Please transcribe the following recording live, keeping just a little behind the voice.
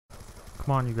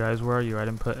Come on, you guys, where are you? I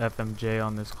didn't put FMJ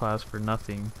on this class for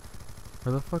nothing.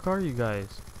 Where the fuck are you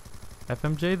guys?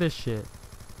 FMJ this shit.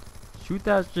 Shoot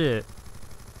that shit.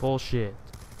 Bullshit.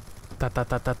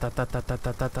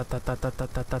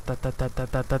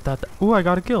 Ooh, I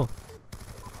got a kill.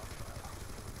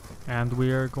 And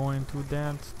we are going to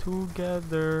dance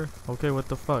together. Okay, what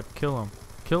the fuck? Kill him.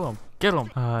 Kill him. Get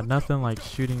him. Nothing like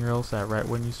shooting your LSAT right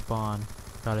when you spawn.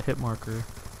 Got a hit marker.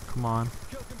 Come on.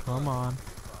 Come on.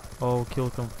 Oh, kill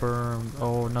confirmed.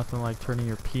 Oh, nothing like turning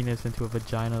your penis into a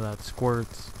vagina that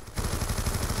squirts.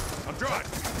 I'm dry.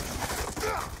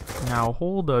 Now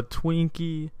hold a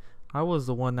Twinkie. I was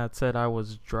the one that said I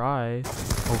was dry.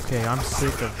 Okay, I'm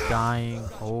sick of dying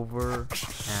over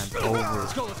and over.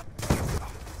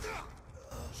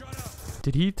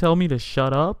 Did he tell me to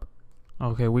shut up?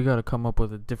 Okay, we gotta come up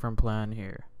with a different plan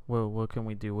here. Well, what can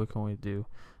we do? What can we do?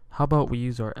 How about we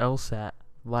use our LSAT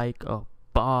like a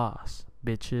boss,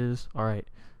 bitches? Alright,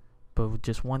 but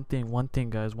just one thing,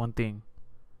 guys, one thing.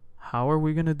 How are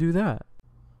we gonna do that?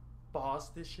 Boss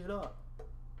this shit up.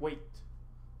 Wait.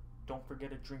 Don't forget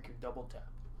to drink your double tap.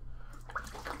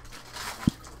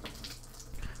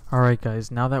 Alright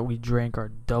guys, now that we drank our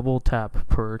double tap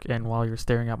perk, and while you're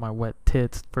staring at my wet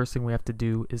tits, first thing we have to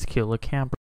do is kill a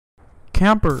camper.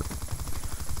 Camper!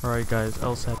 Alright guys,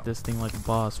 LSAT this thing like a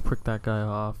boss. Prick that guy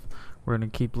off. We're gonna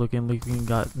keep looking.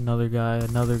 Got another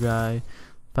guy.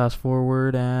 Fast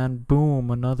forward and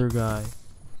boom, another guy.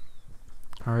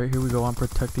 Alright, here we go. I'm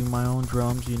protecting my own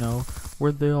drums, you know.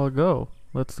 Where'd they all go?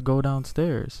 Let's go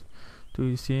downstairs. Do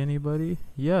you see anybody?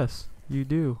 Yes, you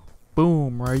do.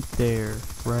 Boom, right there.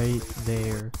 Right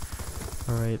there.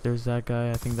 Alright, there's that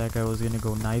guy. I think that guy was gonna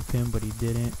go knife him, but he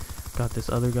didn't. Got this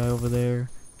other guy over there.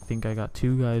 I think I got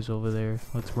two guys over there.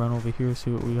 Let's run over here,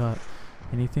 see what we got.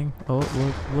 Anything? Oh,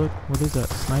 look. What is that?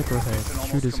 Sniper head.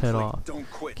 Shoot his head off.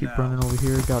 Keep running over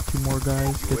here. Got two more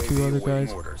guys. Get two other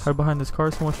guys. Hide behind this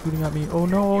car. Someone's shooting at me. Oh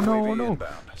no, no.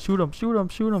 Shoot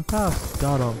him. Pass.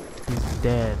 Got him. He's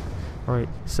dead. Alright,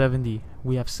 70.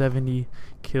 We have 70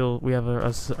 kill. We have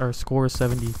our score is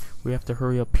 70. We have to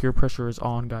hurry up. Peer pressure is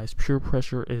on, guys. Peer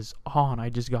pressure is on. I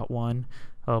just got one.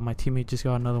 My teammate just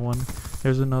got another one.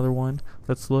 There's another one.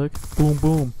 Let's look. Boom,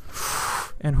 boom.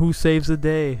 And who saves the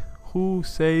day? Who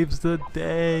saves the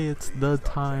day? It's the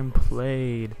time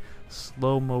played.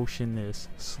 Slow motion this.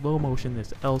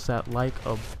 LSAT like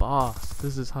a boss.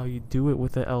 This is how you do it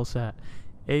with the LSAT.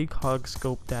 ACOG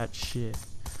scope that shit.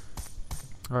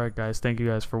 Alright guys, thank you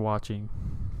guys for watching.